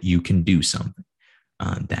believe that you can do something.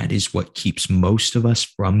 That is what keeps most of us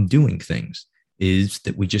from doing things, is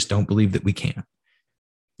that we just don't believe that we can.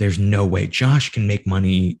 There's no way Josh can make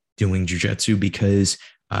money doing jiu-jitsu because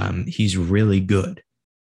he's really good.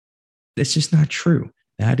 That's just not true.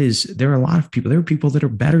 There are a lot of people. There are people that are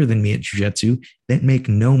better than me at jiu-jitsu that make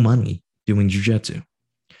no money doing jiu-jitsu.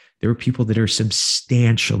 There are people that are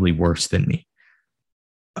substantially worse than me,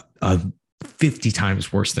 50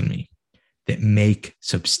 times worse than me, that make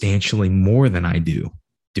substantially more than I do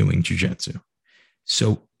doing jiu-jitsu.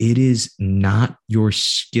 So it is not your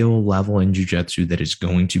skill level in jiu-jitsu that is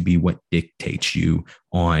going to be what dictates you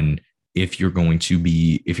on if you're going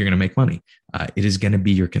to make money. It is going to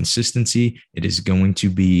be your consistency. It is going to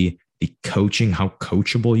be the coaching, how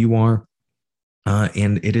coachable you are.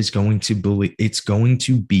 And it's going to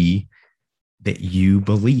be that you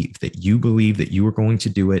believe that you are going to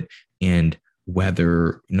do it. And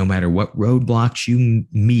no matter what roadblocks you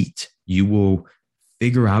meet, you will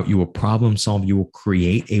figure out, you will problem solve, you will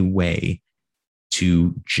create a way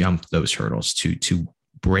to jump those hurdles, to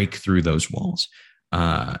break through those walls.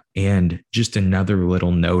 And just another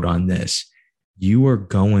little note on this, you are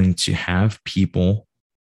going to have people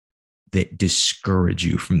that discourage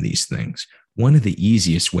you from these things. One of the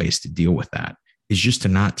easiest ways to deal with that is just to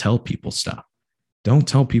not tell people stuff. Don't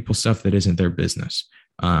tell people stuff that isn't their business.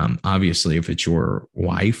 Obviously, if it's your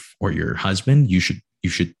wife or your husband, you should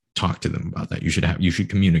talk to them about that. You should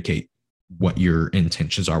communicate what your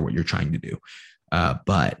intentions are, what you're trying to do.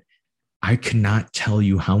 But I could not tell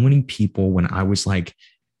you how many people, when I was like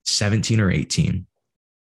 17 or 18,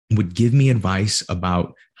 would give me advice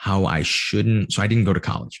about how I shouldn't. So I didn't go to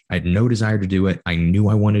college. I had no desire to do it. I knew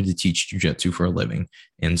I wanted to teach jiu-jitsu for a living.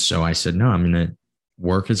 And so I said, no, I'm going to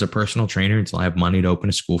work as a personal trainer until I have money to open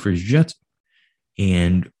a school for jiu-jitsu.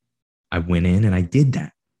 And I went in and I did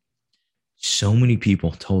that. So many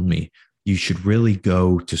people told me you should really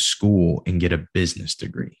go to school and get a business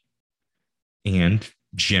degree. And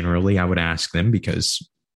generally I would ask them because,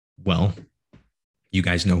 well, you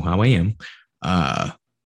guys know how I am.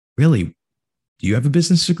 Really, do you have a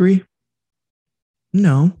business degree?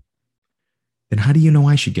 No. Then how do you know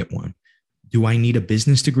I should get one? Do I need a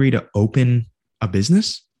business degree to open a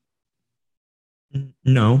business?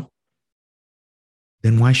 No.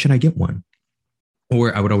 Then why should I get one?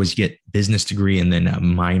 Or I would always get business degree and then a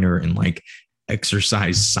minor in like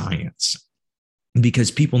exercise science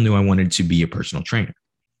because people knew I wanted to be a personal trainer.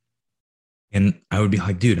 And I would be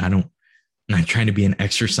like, dude, I'm not trying to be an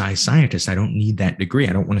exercise scientist. I don't need that degree.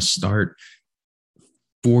 I don't want to start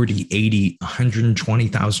 $40, $80,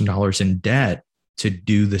 $120,000 in debt to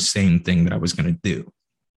do the same thing that I was going to do.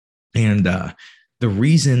 And the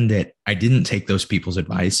reason that I didn't take those people's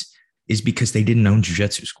advice is because they didn't own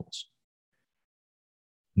jiu-jitsu schools.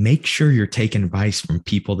 Make sure you're taking advice from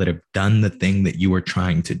people that have done the thing that you are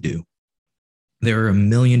trying to do. There are a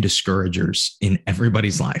million discouragers in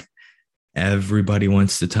everybody's life. Everybody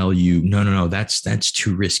wants to tell you, no, that's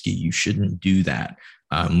too risky. You shouldn't do that.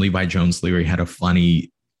 Levi Jones Leary had a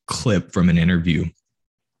funny clip from an interview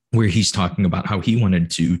where he's talking about how he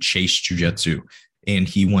wanted to chase jiu-jitsu and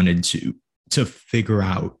he wanted to figure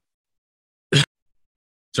out.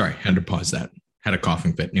 Sorry, had to pause that. Had a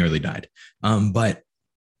coughing fit, nearly died. But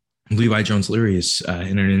Levi Jones Leary is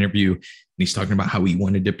in an interview and he's talking about how he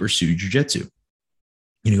wanted to pursue jiu-jitsu.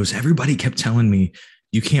 And he goes, everybody kept telling me,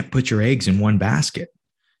 you can't put your eggs in one basket.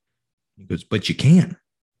 He goes, but you can.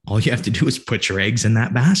 All you have to do is put your eggs in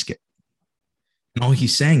that basket. And all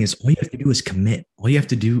he's saying is all you have to do is commit. All you have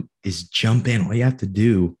to do is jump in. All you have to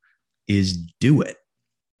do is do it.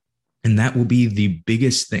 And that will be the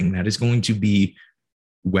biggest thing. That is going to be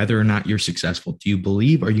whether or not you're successful. Do you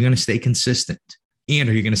believe? Are you going to stay consistent? And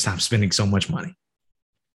are you going to stop spending so much money?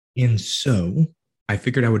 And so I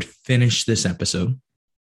figured I would finish this episode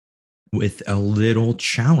with a little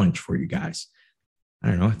challenge for you guys. I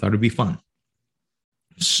don't know. I thought it'd be fun.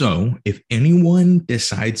 So if anyone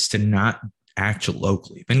decides to not act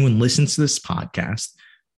locally, if anyone listens to this podcast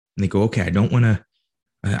and they go, okay, I don't want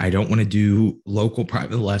to do local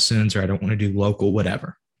private lessons, or I don't want to do local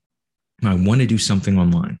whatever. I want to do something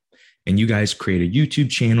online. And you guys create a YouTube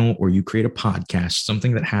channel or you create a podcast,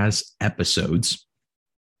 something that has episodes,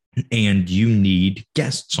 and you need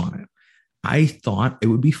guests on it. I thought it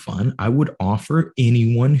would be fun. I would offer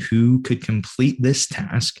anyone who could complete this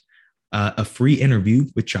task a free interview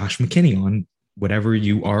with Josh McKinney on whatever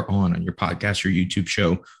you are on your podcast, your YouTube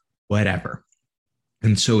show, whatever.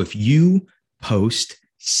 And so if you post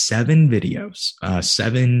 7 videos,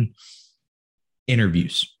 7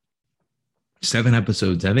 interviews, 7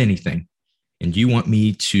 episodes of anything, and you want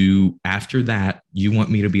me to, after that, you want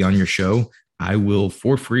me to be on your show, I will,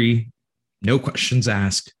 for free, no questions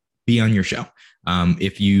asked, be on your show.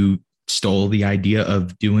 If you stole the idea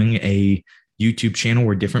of doing a YouTube channel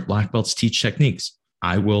where different black belts teach techniques,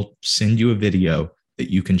 I will send you a video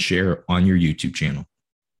that you can share on your YouTube channel.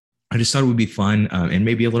 I just thought it would be fun and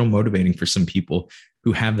maybe a little motivating for some people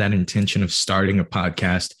who have that intention of starting a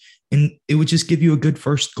podcast, and it would just give you a good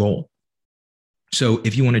first goal. So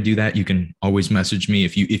if you want to do that, you can always message me.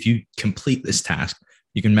 If you complete this task,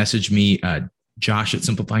 you can message me,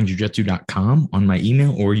 josh@simplifyingjujitsu.com on my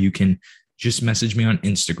email, or you can just message me on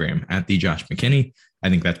Instagram @thejoshmckinney. I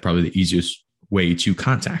think that's probably the easiest way to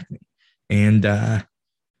contact me. And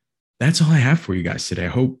that's all I have for you guys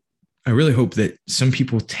today. I really hope that some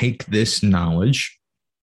people take this knowledge,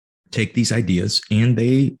 take these ideas, and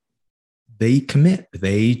they commit.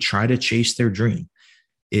 They try to chase their dream.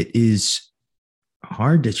 It is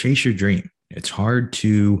hard to chase your dream. It's hard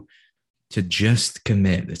to just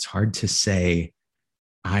commit. It's hard to say,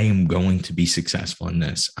 I am going to be successful in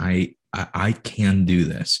this. I can do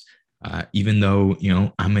this. Even though,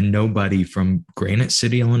 I'm a nobody from Granite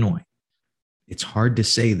City, Illinois. It's hard to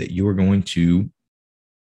say that you're going to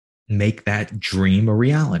make that dream a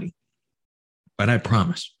reality. But I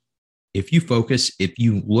promise, if you focus, if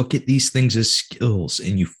you look at these things as skills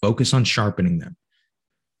and you focus on sharpening them,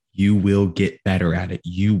 you will get better at it.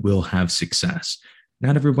 You will have success.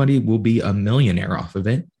 Not everybody will be a millionaire off of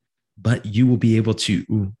it, but you will be able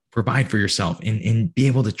to provide for yourself and be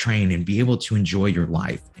able to train and be able to enjoy your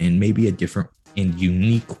life in maybe a different and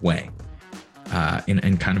unique way,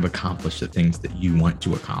 and kind of accomplish the things that you want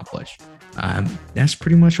to accomplish. That's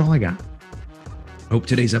pretty much all I got. Hope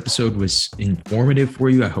today's episode was informative for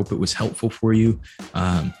you. I hope it was helpful for you.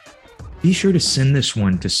 Be sure to send this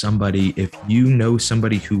one to somebody if you know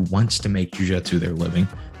somebody who wants to make jiu-jitsu their living.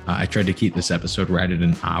 I tried to keep this episode right at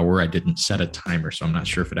an hour. I didn't set a timer, so I'm not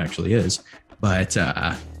sure if it actually is. But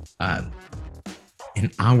an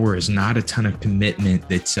hour is not a ton of commitment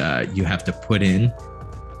that you have to put in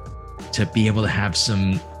to be able to have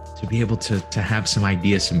some have some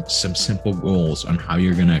ideas, some simple goals on how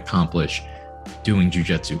you're going to accomplish doing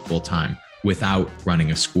jiu-jitsu full time without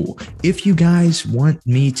running a school. If you guys want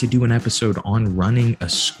me to do an episode on running a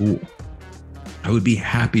school, I would be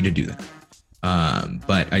happy to do that.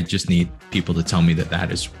 But I just need people to tell me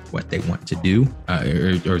that is what they want to do,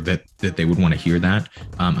 or that they would want to hear that.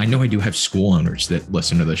 I know I do have school owners that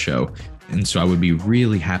listen to the show, and so I would be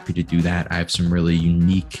really happy to do that. I have some really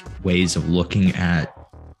unique ways of looking at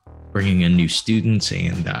bringing in new students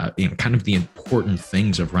and kind of the important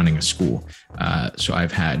things of running a school. So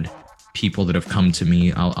I've had people that have come to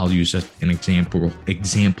me. I'll use an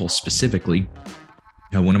example specifically.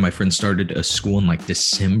 One of my friends started a school in like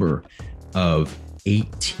December of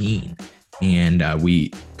 18, and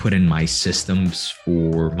we put in my systems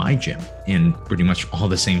for my gym and pretty much all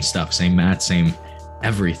the same stuff, same mat, same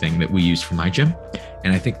everything that we use for my gym.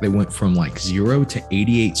 And I think they went from like 0 to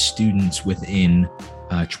 88 students within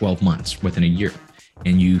 12 months, within a year.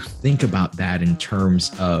 And you think about that in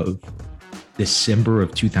terms of December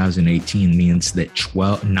of 2018 means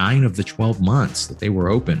that 9 of the 12 months that they were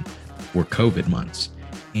open were COVID months.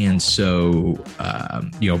 And so,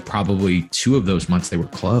 probably 2 of those months they were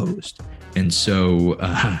closed. And so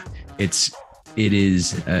it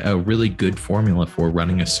is a really good formula for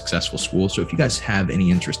running a successful school. So if you guys have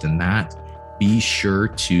any interest in that, be sure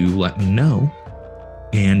to let me know.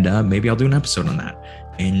 And maybe I'll do an episode on that.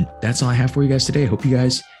 And that's all I have for you guys today. I hope you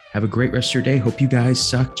guys have a great rest of your day. Hope you guys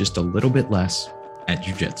suck just a little bit less at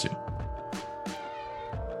jiu-jitsu.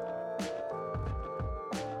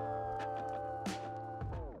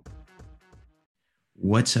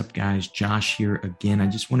 What's up, guys? Josh here again. I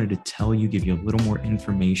just wanted to give you a little more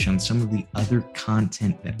information on some of the other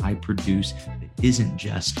content that I produce that isn't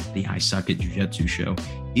just the I Suck at Jiu-Jitsu show.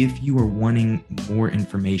 If you are wanting more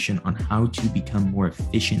information on how to become more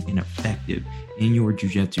efficient and effective in your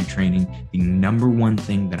jiu-jitsu training, the number one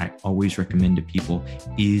thing that I always recommend to people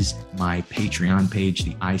is my Patreon page,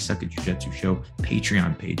 the I Suck at Jiu-Jitsu show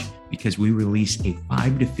Patreon page, because we release a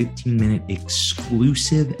 5 to 15 minute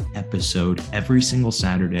exclusive episode every single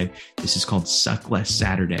Saturday. This is called Suck Less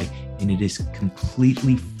Saturday, and it is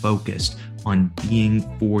completely focused on being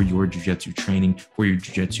for your jiu-jitsu training, for your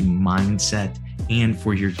jiu-jitsu mindset, and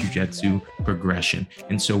for your jiu-jitsu progression.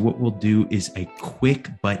 And so what we'll do is a quick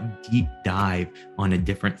but deep dive on a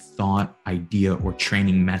different thought, idea, or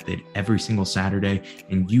training method every single Saturday.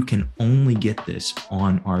 And you can only get this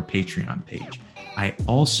on our Patreon page. I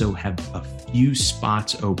also have a few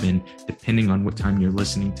spots open, depending on what time you're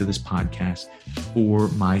listening to this podcast, for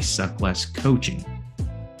my Suck Less coaching.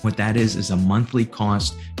 What that is a monthly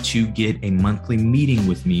cost to get a monthly meeting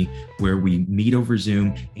with me where we meet over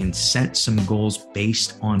Zoom and set some goals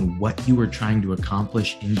based on what you are trying to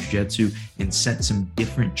accomplish in jiu-jitsu and set some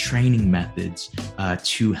different training methods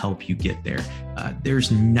to help you get there. There's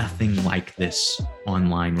nothing like this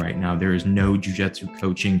online right now. There is no jiu-jitsu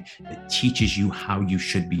coaching that teaches you how you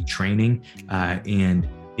should be training, and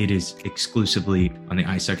it is exclusively on the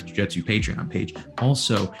I Suck at Jiu-Jitsu Patreon page.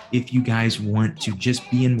 Also, if you guys want to just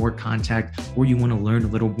be in more contact or you want to learn a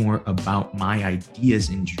little more about my ideas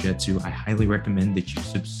in jiu-jitsu, I highly recommend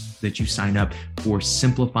that you sign up for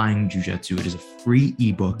Simplifying Jiu-Jitsu. It is a free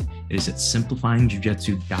ebook. It is at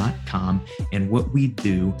simplifyingjujitsu.com. And what we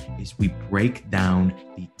do is we break down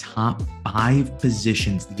the top 5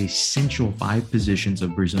 positions, the essential 5 positions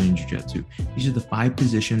of Brazilian Jiu-Jitsu. These are the 5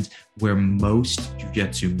 positions where most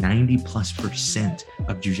Jiu-Jitsu, 90+%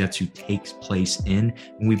 of Jiu-Jitsu takes place in.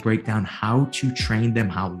 And we break down how to train them,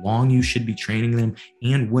 how long you should be training them,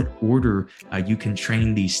 and what order you can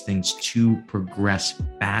train these things to progress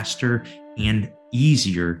faster and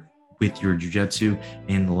easier with your jiu-jitsu.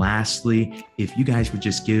 And lastly, if you guys would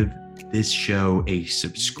just give this show a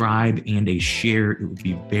subscribe and a share, it would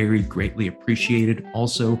be very greatly appreciated.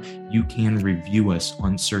 Also, you can review us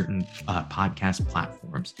on certain podcast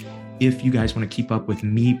platforms. If you guys want to keep up with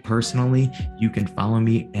me personally, you can follow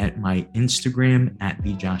me at my Instagram at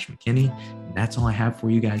 @thejoshmckinney. That's all I have for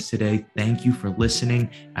you guys today. Thank you for listening.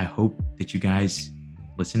 I hope that you guys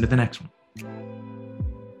listen to the next one.